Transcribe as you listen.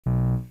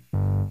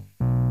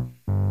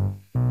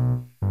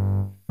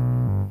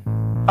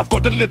I've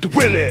got a little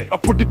Willy, I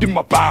put it in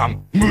my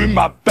bum. Me and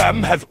my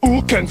bum have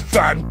all kinds of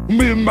fun.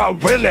 Me and my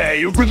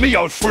Willy, really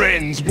old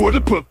friends. What I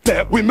put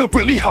that with my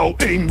Willy hole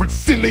in with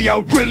silly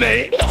old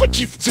Willy. Look what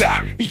you've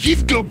done.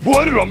 You've got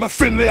water on my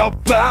friendly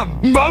old bum.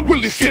 My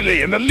Willy's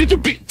silly and a little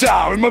bit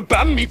down. And my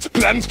bum eats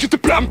plums cause the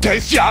plum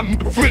tastes yum.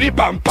 Willy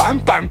bum bum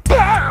bum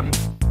bum.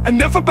 I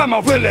never buy my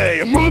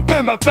Willy, I'm gonna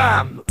buy my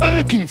bum.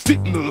 I can fit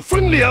in the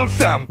friendly old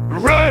thumb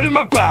right in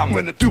my bum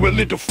when I do a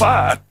little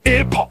fart.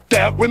 It popped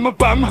out with my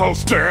bum hole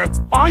stirred.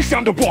 I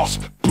found a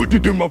wasp, put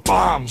it in my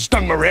bum.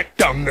 Stung my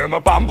rectum and my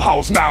bum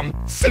hole's numb.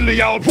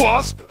 Silly old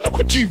wasp, look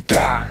what you've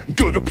done.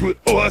 Gotta put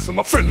oils on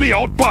my friendly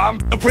old bum.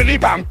 Willy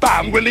bum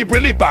bum, Willy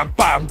Willy bum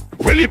bum.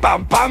 Willy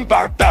bum bum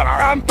bum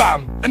bum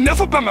bum. I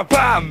never buy my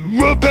bum,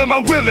 we'll buy my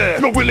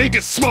Willy. My Willy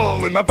gets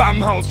small and my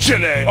bum hole's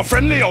chilly. My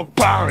friendly old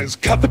bum is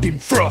covered in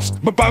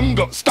frost. My bum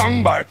got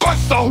stung by a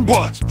gross old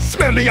wasp.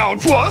 Smelly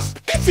old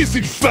wasp, this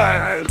isn't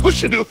fun.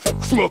 Push it to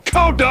fix my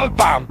cold old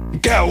bum.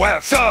 Go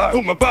outside,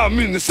 put my bum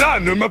in the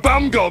sun, and my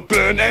bum got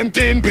burned and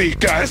then be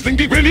guys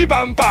thinking Willy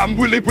bum bum,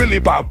 Willy Willy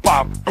bum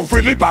bum.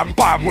 Willy bum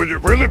bum, Willy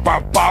Willy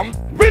bum bum.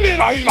 Willy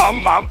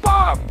bum bum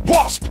bum.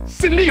 Wasp,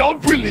 silly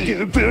old Willy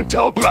in a burnt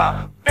old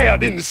bum.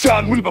 Out in the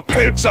sun with my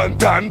pants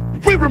undone.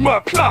 Where are my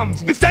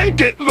plums? If they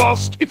get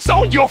lost, it's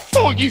all your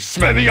fault, you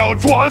smelly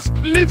old wasp.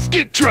 Let's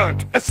get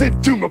drunk, I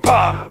said to my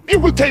pa. It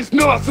will taste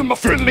nice on my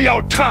friendly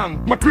old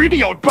tongue. My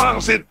greedy old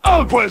bum said,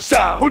 oh, what's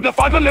up? Put a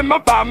bottle in my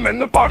bum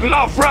and a bottle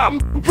of rum.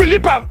 Willy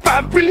bum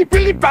bum, Willy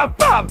Willy bum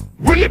bum.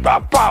 Willy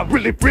bum bum,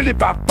 Willy Willy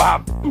bum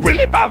bum.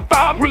 Willy bum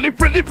bum, Willy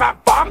Willy bum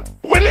bum.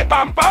 Willy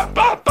bum bum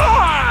bum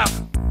bum.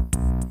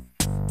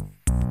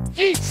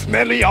 You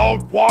smelly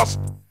old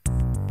wasp.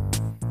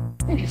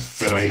 You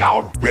silly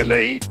old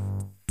Willy.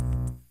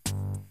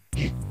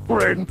 You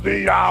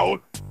friendly old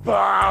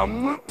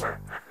bum.